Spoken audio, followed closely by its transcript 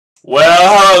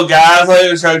Well, hello guys,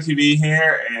 legoshowtv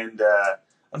here, and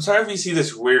I'm sorry if you see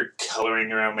this weird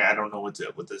coloring around me. I don't know what's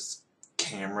up with this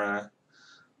camera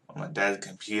on my dad's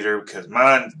computer because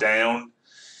mine's down.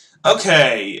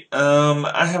 Okay,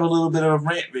 I have a little bit of a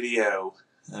rant video.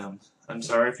 I'm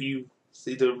sorry if you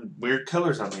see the weird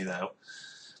colors on me though.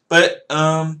 But,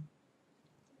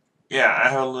 yeah, I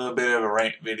have a little bit of a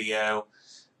rant video.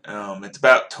 It's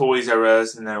about Toys R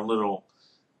Us and their little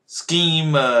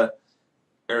scheme,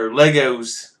 or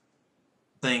Legos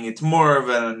thing. It's more of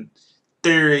a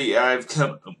theory I've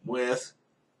come up with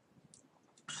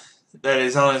that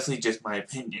is honestly just my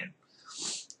opinion.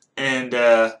 And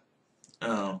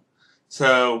um,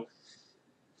 so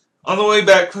on the way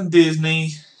back from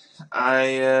Disney,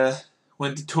 I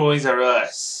went to Toys R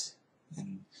Us,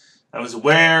 and I was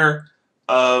aware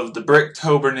of the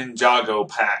Bricktober Ninjago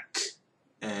pack,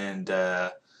 and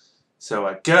so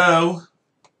I go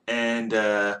and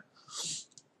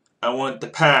I want the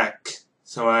pack.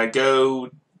 So I go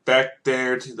back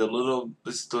there to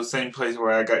this is the same place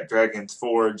where I got Dragon's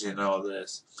Forge and all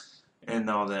this, and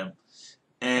all them.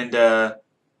 And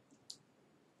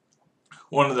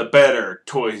one of the better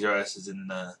Toys R Us is in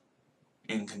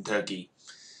Kentucky,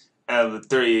 out of the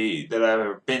three that I've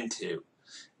ever been to.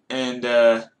 And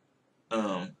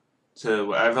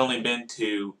so I've only been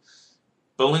to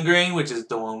Bowling Green, which is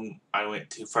the one I went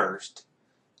to first,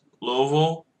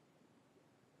 Louisville,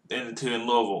 and the two in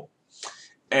Louisville.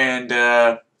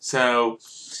 And so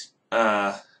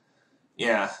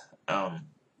yeah, I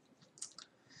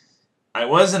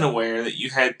wasn't aware that you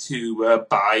had to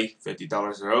buy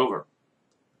 $50 or over.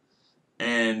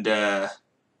 And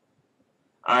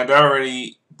I'd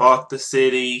already bought the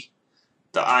city,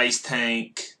 the ice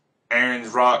tank,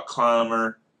 Aaron's rock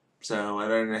climber, so I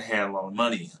didn't have a lot of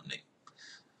money on me.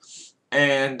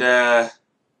 And I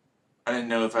didn't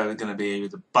know if I was going to be able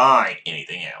to buy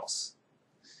anything else.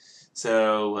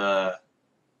 So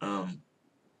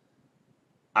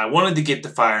I wanted to get the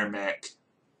Fire Mech,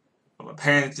 but my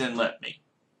parents didn't let me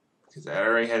because I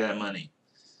already had that money.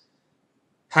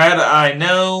 Had I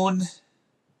known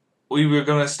we were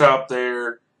going to stop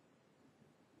there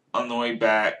on the way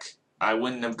back, I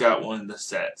wouldn't have got one of the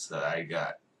sets that I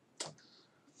got.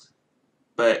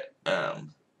 But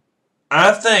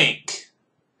I think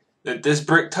that this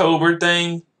Bricktober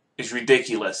thing is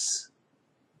ridiculous.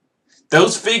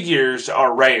 Those figures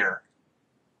are rare.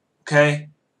 Okay?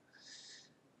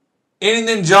 Any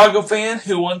Ninjago fan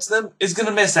who wants them is going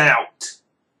to miss out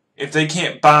if they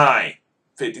can't buy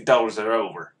 $50 or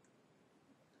over.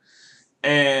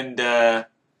 And I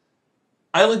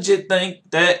legit think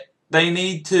that they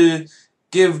need to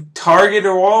give Target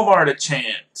or Walmart a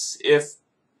chance. If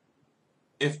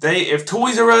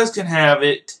Toys R Us can have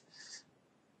it,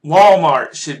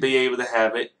 Walmart should be able to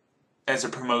have it as a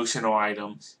promotional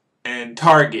item, and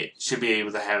Target should be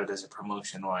able to have it as a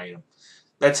promotional item.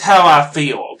 That's how I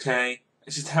feel, okay?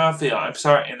 It's just how I feel. I'm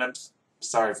sorry, and I'm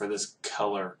sorry for this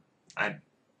color. I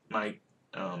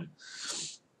don't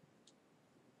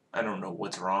know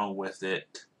what's wrong with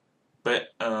it, but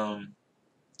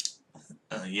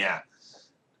yeah,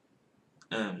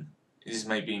 it just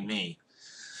might be me.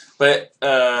 But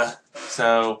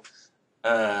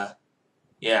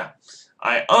yeah,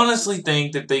 I honestly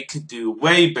think that they could do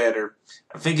way better.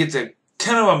 I think it's a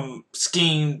kind of a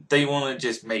scheme they want to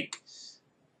just make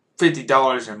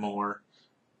 $50 or more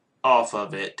off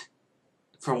of it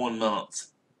for 1 month.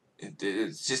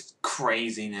 It's just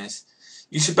craziness.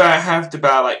 You should have to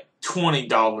buy like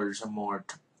 $20 or more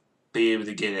to be able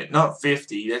to get it, not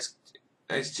 $50.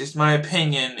 That's just my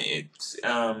opinion. It's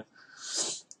yeah.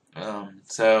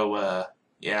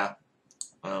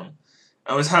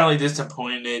 I was highly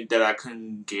disappointed that I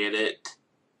couldn't get it,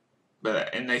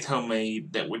 and they told me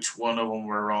that which one of them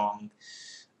were wrong.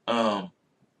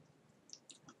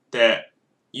 That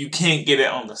you can't get it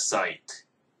on the site.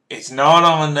 It's not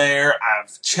on there.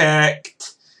 I've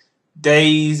checked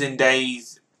days and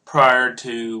days prior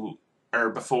to,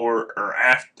 or before, or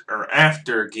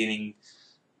after getting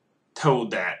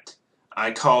told that. I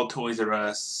called Toys R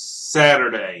Us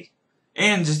Saturday,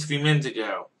 and just a few minutes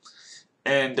ago.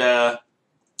 And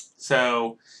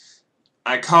so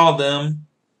I called them.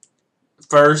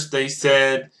 First they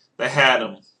said they had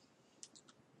them,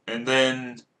 and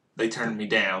then they turned me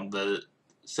down the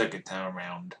second time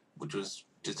around, which was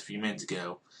just a few minutes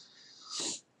ago.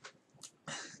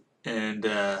 And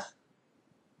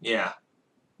yeah,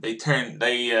 they turned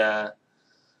me down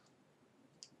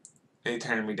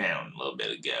a little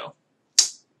bit ago.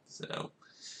 So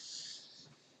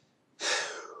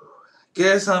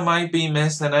guess I might be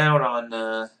missing out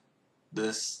on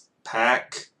this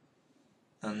pack,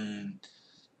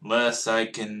 unless I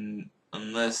can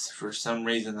unless for some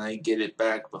reason I get it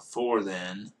back before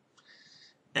then.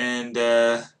 And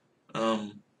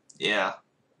yeah,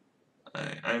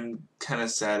 I'm kind of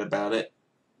sad about it,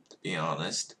 to be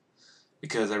honest,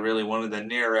 because I really wanted the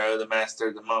Nero, the Master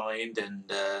of the Mind, and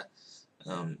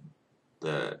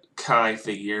the Kai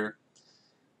figure.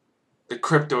 The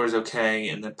Cryptor is okay,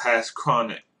 and the past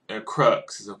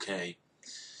Crux is okay.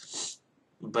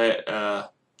 But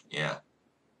yeah,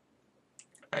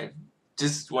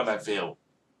 just what I feel.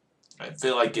 I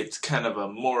feel like it's kind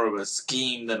of more of a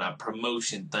scheme than a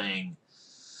promotion thing,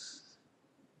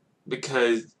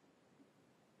 because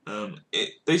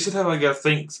they should have like a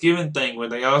Thanksgiving thing where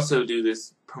they also do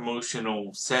this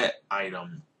promotional set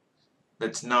item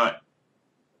that's not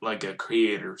like a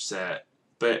creator set.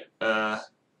 But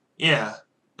yeah,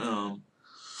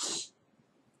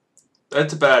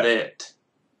 that's about it.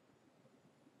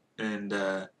 And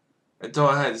that's all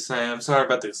I had to say. I'm sorry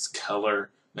about this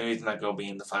color. Maybe it's not going to be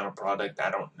in the final product. I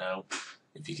don't know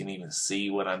if you can even see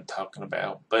what I'm talking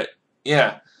about. But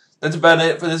yeah, that's about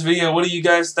it for this video. What do you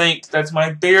guys think? That's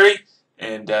my theory.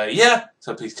 And yeah,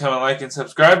 so please comment, like, and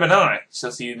subscribe. And I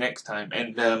shall see you next time.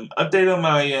 And update on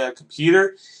my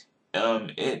computer.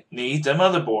 It needs a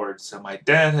motherboard. So my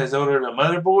dad has ordered a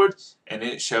motherboard. And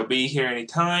it shall be here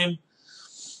anytime.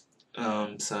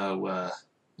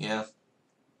 Yeah.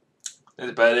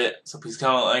 That's about it. So please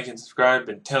comment, like, and subscribe,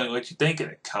 and tell me what you think in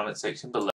the comment section below.